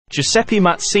Giuseppe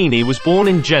Mazzini was born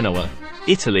in Genoa,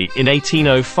 Italy, in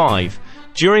 1805,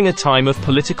 during a time of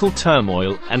political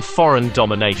turmoil and foreign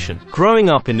domination. Growing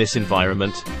up in this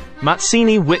environment,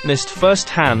 Mazzini witnessed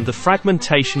firsthand the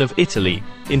fragmentation of Italy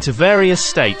into various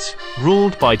states,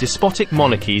 ruled by despotic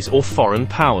monarchies or foreign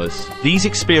powers. These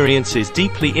experiences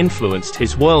deeply influenced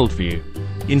his worldview,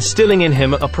 instilling in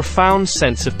him a profound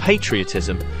sense of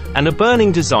patriotism and a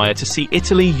burning desire to see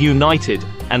Italy united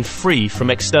and free from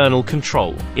external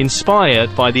control.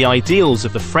 Inspired by the ideals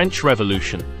of the French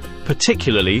Revolution,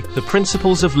 particularly the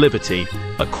principles of liberty,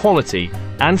 equality,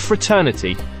 and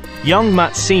fraternity, young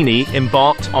Mazzini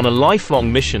embarked on a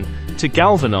lifelong mission to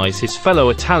galvanize his fellow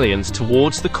Italians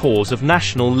towards the cause of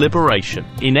national liberation.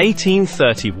 In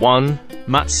 1831,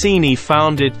 Mazzini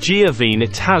founded Giovane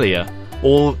Italia,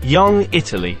 or Young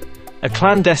Italy, a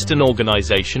clandestine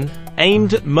organization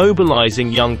aimed at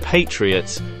mobilizing young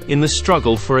patriots in the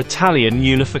struggle for Italian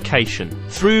unification.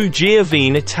 Through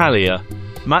Giovane Italia,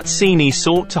 Mazzini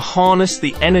sought to harness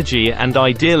the energy and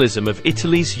idealism of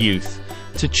Italy's youth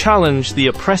to challenge the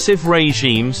oppressive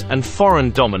regimes and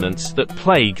foreign dominance that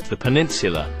plagued the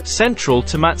peninsula. Central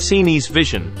to Mazzini's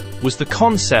vision was the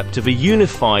concept of a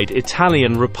unified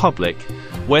Italian republic,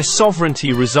 where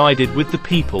sovereignty resided with the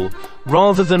people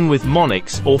rather than with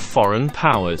monarchs or foreign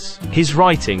powers. His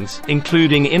writings,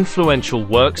 including influential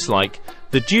works like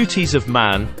The Duties of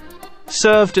Man,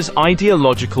 served as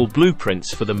ideological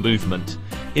blueprints for the movement,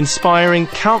 inspiring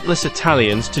countless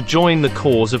Italians to join the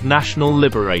cause of national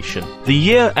liberation. The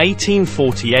year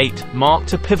 1848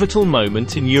 marked a pivotal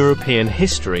moment in European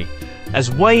history,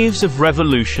 as waves of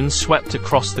revolution swept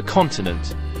across the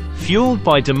continent, fueled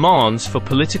by demands for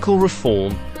political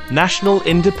reform, national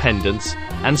independence,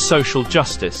 and social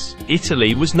justice.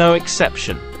 Italy was no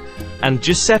exception, and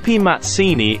Giuseppe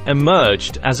Mazzini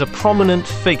emerged as a prominent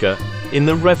figure in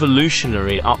the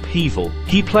revolutionary upheaval.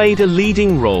 He played a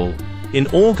leading role in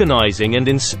organizing and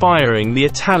inspiring the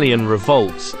Italian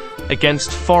revolts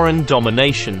against foreign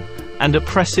domination and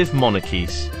oppressive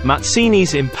monarchies.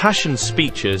 Mazzini's impassioned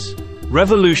speeches,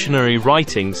 revolutionary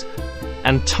writings,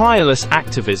 and tireless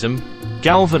activism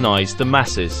galvanized the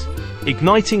masses,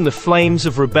 igniting the flames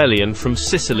of rebellion from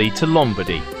Sicily to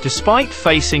Lombardy. Despite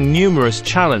facing numerous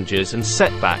challenges and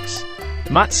setbacks,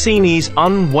 Mazzini's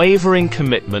unwavering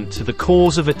commitment to the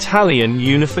cause of Italian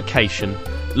unification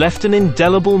left an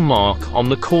indelible mark on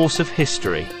the course of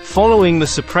history. Following the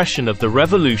suppression of the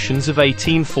revolutions of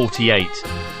 1848,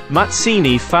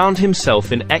 Mazzini found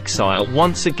himself in exile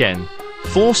once again,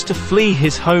 forced to flee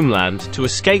his homeland to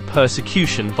escape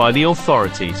persecution by the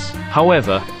authorities.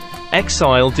 However,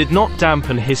 exile did not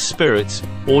dampen his spirits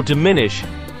or diminish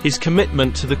his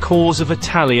commitment to the cause of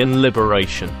Italian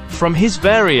liberation. From his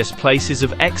various places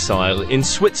of exile in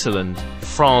Switzerland,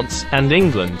 France, and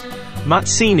England,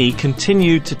 Mazzini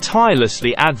continued to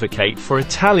tirelessly advocate for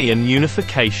Italian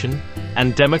unification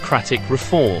and democratic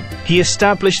reform. He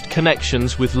established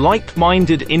connections with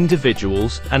like-minded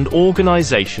individuals and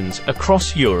organizations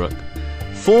across Europe,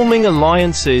 forming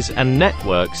alliances and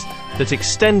networks that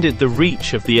extended the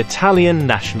reach of the Italian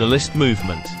nationalist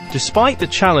movement. Despite the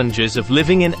challenges of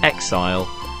living in exile,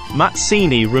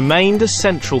 Mazzini remained a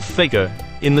central figure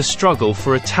in the struggle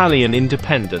for Italian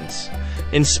independence,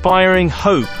 inspiring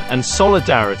hope and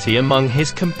solidarity among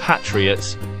his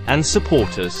compatriots and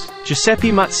supporters.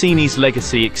 Giuseppe Mazzini's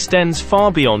legacy extends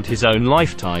far beyond his own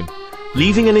lifetime,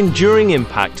 leaving an enduring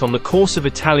impact on the course of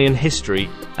Italian history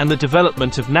and the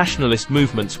development of nationalist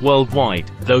movements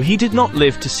worldwide. Though he did not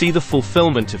live to see the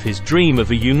fulfillment of his dream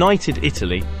of a united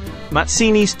Italy,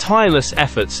 Mazzini's tireless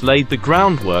efforts laid the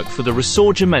groundwork for the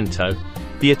Risorgimento,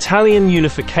 the Italian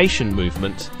unification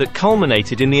movement that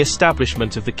culminated in the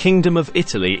establishment of the Kingdom of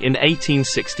Italy in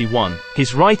 1861.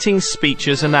 His writings,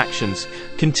 speeches, and actions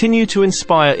continue to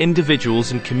inspire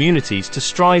individuals and communities to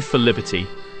strive for liberty,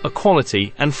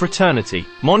 equality, and fraternity.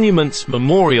 Monuments,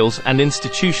 memorials, and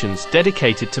institutions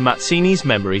dedicated to Mazzini's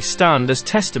memory stand as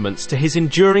testaments to his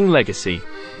enduring legacy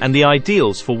and the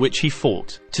ideals for which he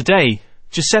fought. Today,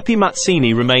 Giuseppe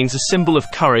Mazzini remains a symbol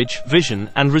of courage, vision,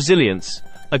 and resilience,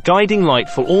 a guiding light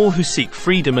for all who seek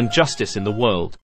freedom and justice in the world.